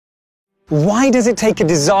Why does it take a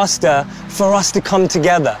disaster for us to come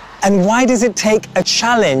together? And why does it take a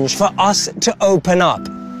challenge for us to open up?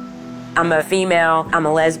 I'm a female, I'm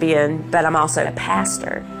a lesbian, but I'm also a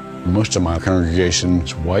pastor. Most of my congregation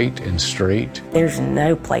is white and straight. There's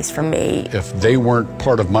no place for me. If they weren't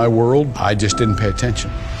part of my world, I just didn't pay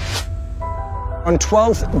attention. On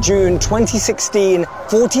 12th June 2016,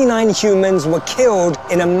 49 humans were killed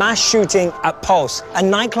in a mass shooting at Pulse, a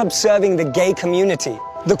nightclub serving the gay community.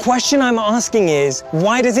 The question I'm asking is,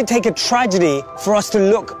 why does it take a tragedy for us to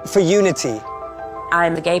look for unity?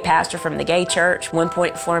 I'm a gay pastor from the gay church,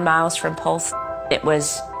 1.4 miles from Pulse. It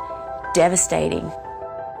was devastating.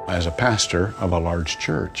 As a pastor of a large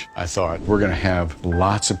church, I thought we're going to have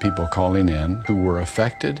lots of people calling in who were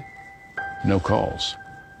affected, no calls.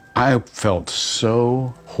 I felt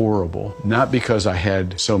so horrible, not because I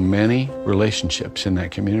had so many relationships in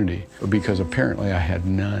that community, but because apparently I had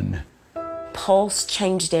none. Pulse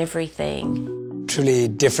changed everything. Truly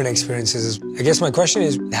different experiences. I guess my question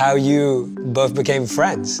is how you both became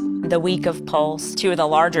friends. The week of Pulse, two of the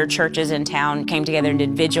larger churches in town came together and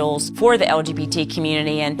did vigils for the LGBT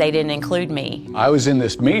community, and they didn't include me. I was in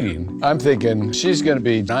this meeting. I'm thinking, she's going to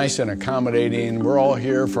be nice and accommodating. We're all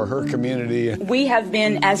here for her community. We have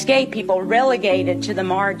been, as gay people, relegated to the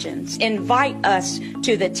margins. Invite us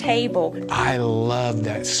to the table. I love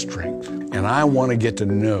that strength, and I want to get to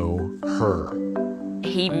know her.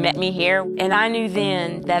 He met me here, and I knew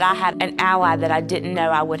then that I had an ally that I didn't know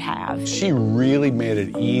I would have. She really made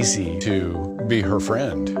it easy to be her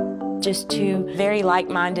friend. Just two very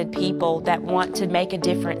like-minded people that want to make a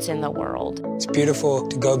difference in the world. It's beautiful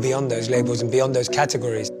to go beyond those labels and beyond those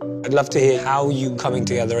categories. I'd love to hear how you coming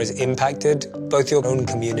together has impacted both your own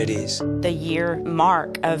communities. The year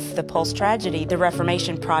mark of the Pulse tragedy, the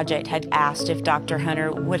Reformation Project had asked if Dr.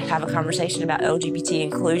 Hunter would have a conversation about LGBT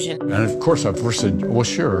inclusion. And of course, I first said, well,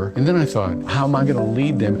 sure. And then I thought, how am I going to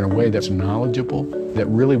lead them in a way that's knowledgeable, that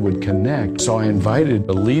really would connect? So I invited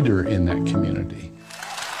a leader in that community.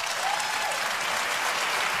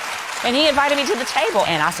 And he invited me to the table,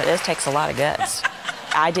 and I said, this takes a lot of guts.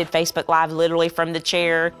 I did Facebook Live literally from the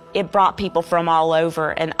chair. It brought people from all over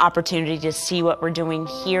an opportunity to see what we're doing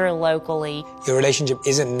here locally. Your relationship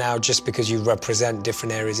isn't now just because you represent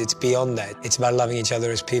different areas. It's beyond that. It's about loving each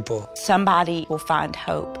other as people. Somebody will find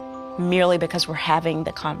hope merely because we're having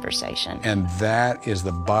the conversation. And that is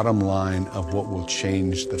the bottom line of what will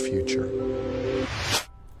change the future.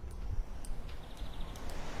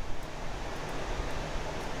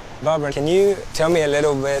 Barbara, can you tell me a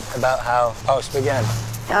little bit about how Pulse began?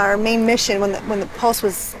 Our main mission when the Pulse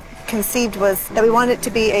was conceived was that we wanted it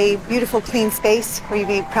to be a beautiful, clean space where you'd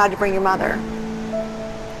be proud to bring your mother.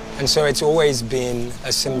 And so it's always been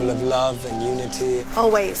a symbol of love and unity.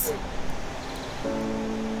 Always.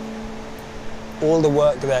 All the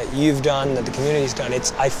work that you've done, that the community's done,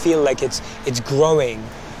 I feel like it's growing.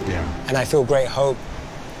 Yeah. And I feel great hope.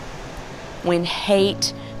 When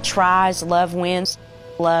hate tries, love wins.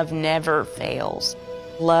 Love never fails.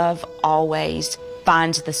 Love always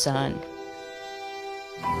finds the sun.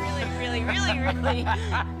 Really, really, really, really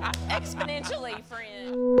exponentially,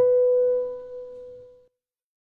 friend.